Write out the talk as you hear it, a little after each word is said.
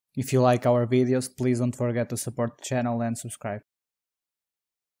If you like our videos, please don't forget to support the channel and subscribe.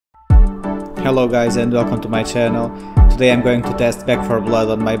 Hello guys and welcome to my channel. Today I'm going to test Back 4 Blood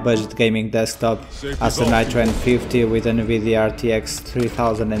on my budget gaming desktop ACER NITRO N50 with NVIDIA RTX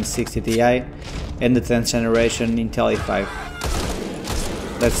 3060 Ti and the 10th generation Intel i5.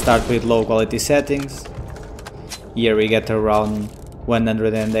 Let's start with low quality settings. Here we get around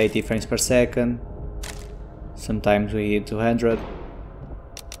 180 frames per second. Sometimes we hit 200.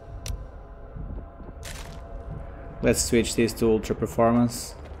 Let's switch this to ultra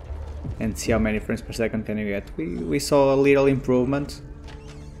performance and see how many frames per second can you get. We saw a little improvement.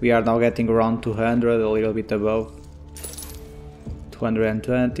 We are now getting around 200, a little bit above.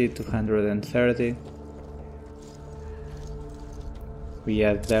 220, 230. We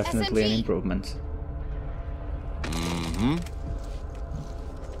have definitely an improvement.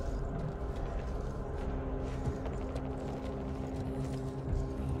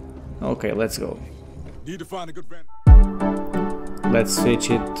 Okay, let's go. Need to find a good van. Let's switch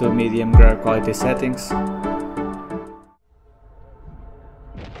it to medium quality settings.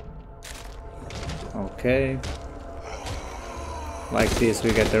 Okay. Like this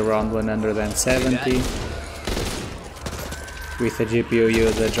we get around 170. With a GPU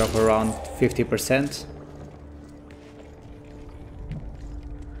usage of around 50%.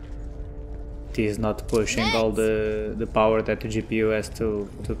 It is not pushing all the power that the GPU has to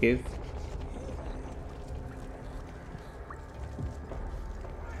give.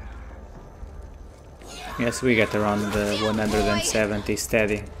 Yes, we get around the 170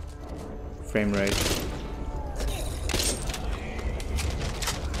 steady frame rate.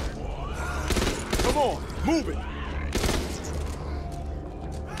 Come on, move it.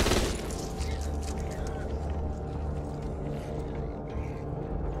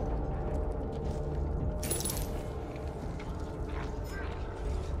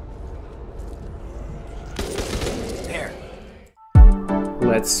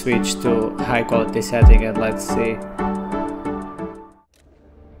 Let's switch to high quality setting and let's see.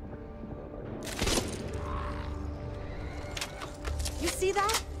 You see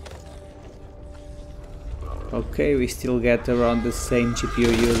that? Okay, we still get around the same GPU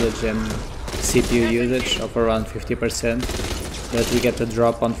usage and CPU usage of around 50%, but we get a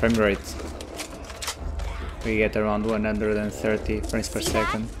drop on frame rate. We get around 130 frames per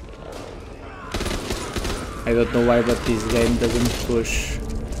second. I don't know why, but this game doesn't push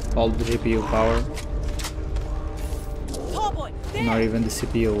all the GPU power. Nor even the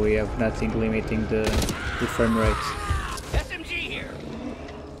CPU, we have nothing limiting the frame rate. SMG here.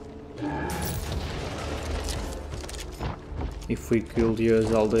 If we could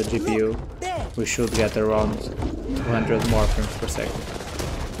use all the GPU, we should get around 200 more frames per second.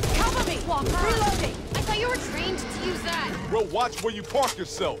 Cover me! Reloading! I thought you were trained to use that. Bro, watch where you park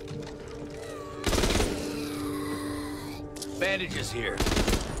yourself. Bandages here.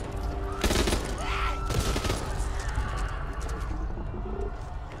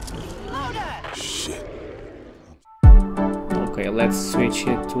 Shit. Okay, let's switch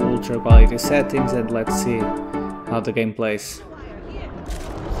it to ultra quality settings and let's see how the game plays.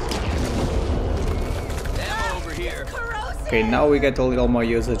 Ammo over here. Okay, now we get a little more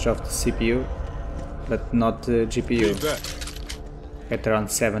usage of the CPU, but not the GPU. Leave that. Get around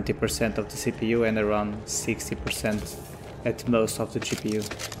 70% of the CPU and around 60% at most of the GPU.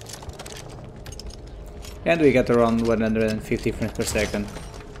 And we get around 150 frames per second.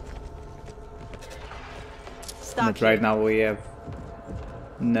 But right now we have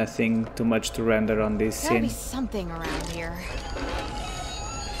nothing too much to render on this Gotta be scene. something around here.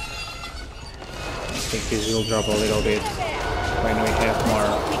 I think this will drop a little bit when we have more.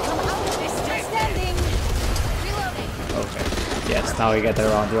 Okay, yes, now we get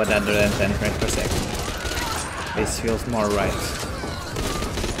around 110 frames per second. This feels more right.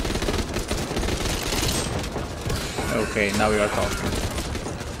 Okay, now we are talking.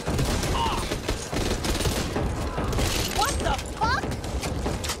 What the fuck?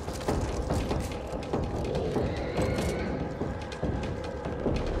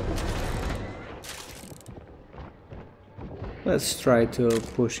 Let's try to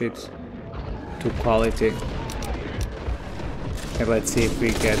push it to quality. And let's see if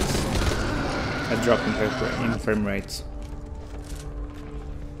we get a drop in frame rates.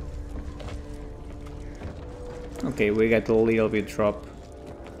 Okay, we get a little bit drop,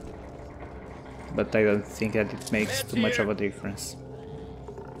 but I don't think that it makes too much of a difference.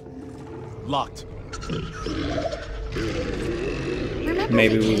 Locked.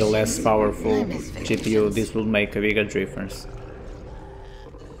 Maybe with a less powerful GPU this will make a bigger difference.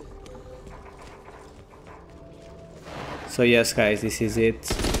 So yes guys, this is it.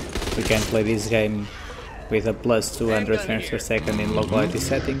 We can play this game with a plus 200 frames per second in low quality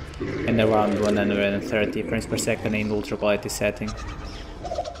setting and around 130 frames per second in ultra quality setting.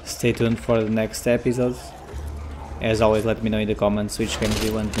 Stay tuned for the next episodes. As always, let me know in the comments which games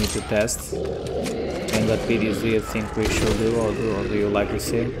you want me to test and what videos do you think we should do or do you like to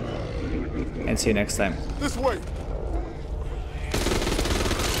see. And see you next time. This way.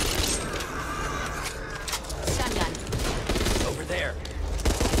 Stun gun. Over there.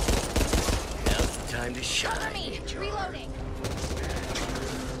 Now's the time to shine. Cover me. Reloading.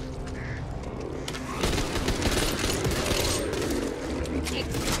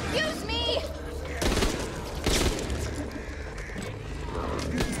 Excuse me.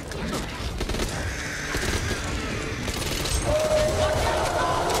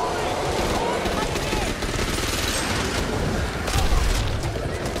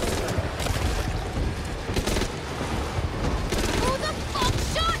 Who the fuck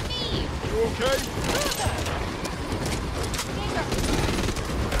shot me? You okay?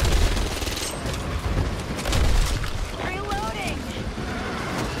 Reloading.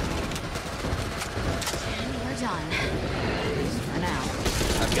 And you're done. For now.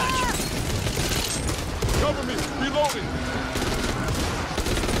 I've got you. Cover me. Reloading.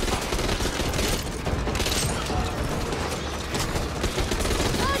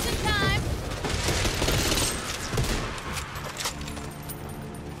 Potion time.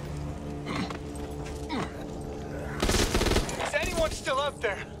 Is anyone still out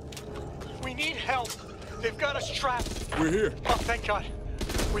there? We need help. They've got us trapped. We're here. Oh, thank God.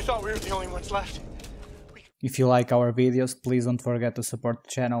 We thought we were the only ones left. If you like our videos, please don't forget to support the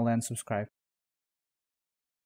channel and subscribe.